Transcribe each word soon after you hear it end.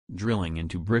Drilling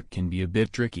into brick can be a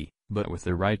bit tricky, but with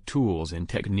the right tools and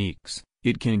techniques,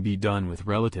 it can be done with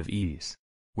relative ease.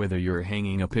 Whether you're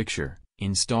hanging a picture,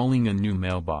 installing a new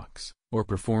mailbox, or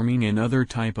performing another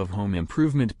type of home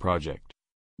improvement project,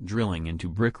 drilling into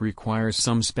brick requires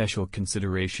some special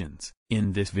considerations.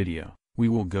 In this video, we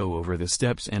will go over the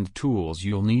steps and tools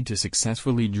you'll need to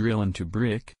successfully drill into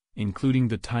brick, including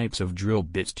the types of drill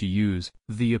bits to use,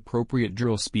 the appropriate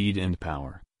drill speed and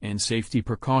power, and safety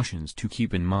precautions to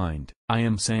keep in mind. I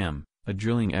am Sam, a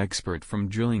drilling expert from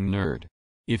Drilling Nerd.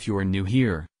 If you're new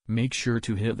here, make sure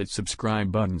to hit that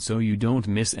subscribe button so you don't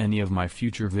miss any of my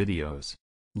future videos.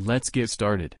 Let's get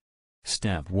started.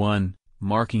 Step 1.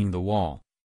 Marking the wall.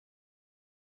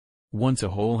 Once a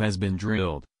hole has been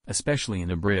drilled, especially in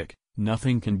a brick,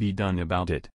 nothing can be done about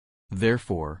it.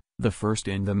 Therefore, the first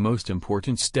and the most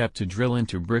important step to drill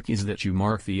into brick is that you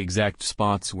mark the exact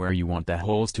spots where you want the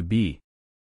holes to be.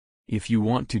 If you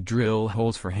want to drill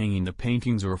holes for hanging the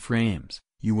paintings or frames,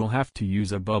 you will have to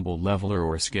use a bubble leveler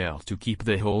or scale to keep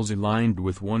the holes aligned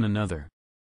with one another.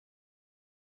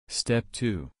 Step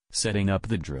 2. Setting up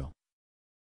the drill.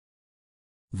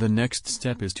 The next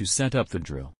step is to set up the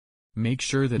drill. Make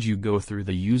sure that you go through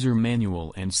the user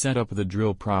manual and set up the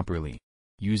drill properly.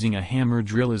 Using a hammer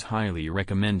drill is highly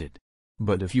recommended.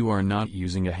 But if you are not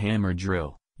using a hammer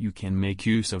drill, you can make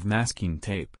use of masking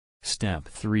tape. Step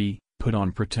 3. Put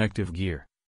on protective gear.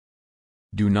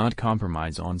 Do not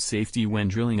compromise on safety when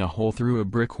drilling a hole through a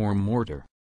brick or mortar.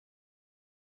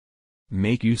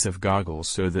 Make use of goggles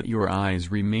so that your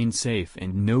eyes remain safe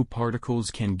and no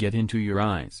particles can get into your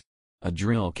eyes. A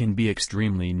drill can be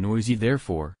extremely noisy,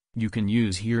 therefore, you can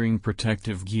use hearing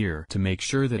protective gear to make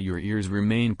sure that your ears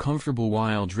remain comfortable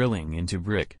while drilling into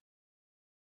brick.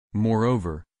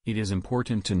 Moreover, it is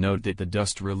important to note that the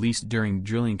dust released during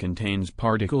drilling contains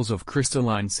particles of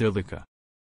crystalline silica.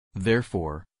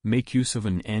 Therefore, make use of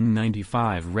an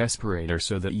N95 respirator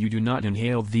so that you do not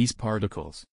inhale these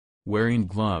particles. Wearing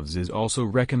gloves is also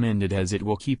recommended as it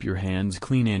will keep your hands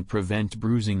clean and prevent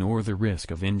bruising or the risk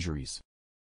of injuries.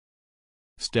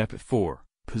 Step 4.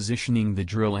 Positioning the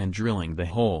drill and drilling the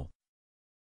hole.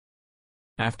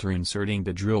 After inserting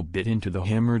the drill bit into the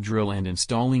hammer drill and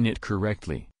installing it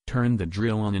correctly, turn the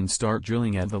drill on and start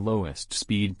drilling at the lowest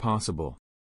speed possible.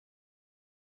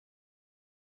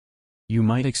 You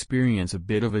might experience a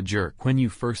bit of a jerk when you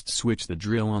first switch the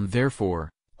drill on, therefore,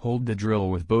 hold the drill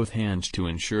with both hands to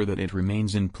ensure that it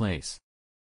remains in place.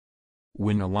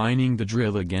 When aligning the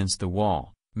drill against the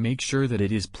wall, make sure that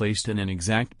it is placed in an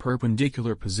exact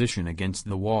perpendicular position against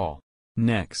the wall.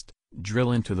 Next,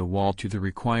 drill into the wall to the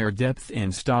required depth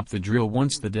and stop the drill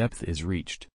once the depth is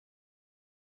reached.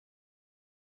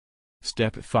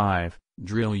 Step 5.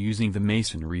 Drill using the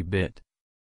masonry bit.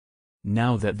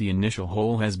 Now that the initial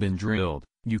hole has been drilled,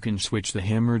 you can switch the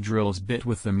hammer drill's bit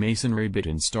with the masonry bit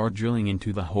and start drilling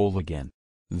into the hole again.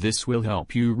 This will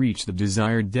help you reach the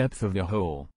desired depth of the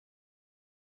hole.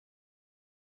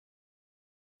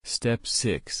 Step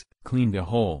 6. Clean the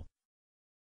hole.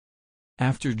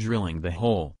 After drilling the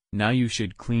hole, now you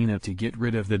should clean it to get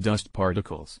rid of the dust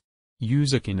particles.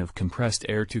 Use a can of compressed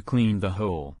air to clean the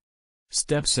hole.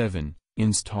 Step 7.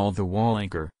 Install the wall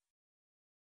anchor.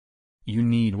 You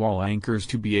need wall anchors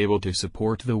to be able to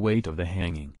support the weight of the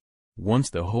hanging. Once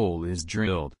the hole is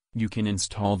drilled, you can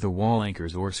install the wall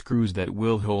anchors or screws that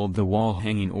will hold the wall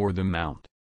hanging or the mount.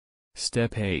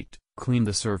 Step 8. Clean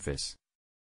the surface.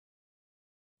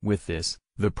 With this,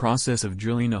 the process of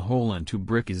drilling a hole into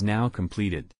brick is now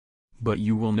completed. But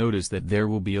you will notice that there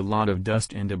will be a lot of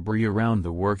dust and debris around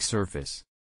the work surface.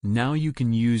 Now you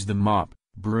can use the mop,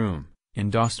 broom,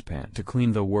 and dustpan to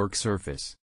clean the work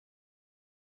surface.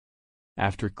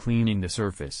 After cleaning the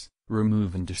surface,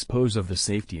 remove and dispose of the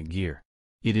safety gear.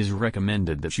 It is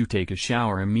recommended that you take a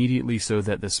shower immediately so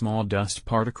that the small dust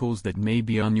particles that may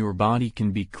be on your body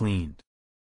can be cleaned.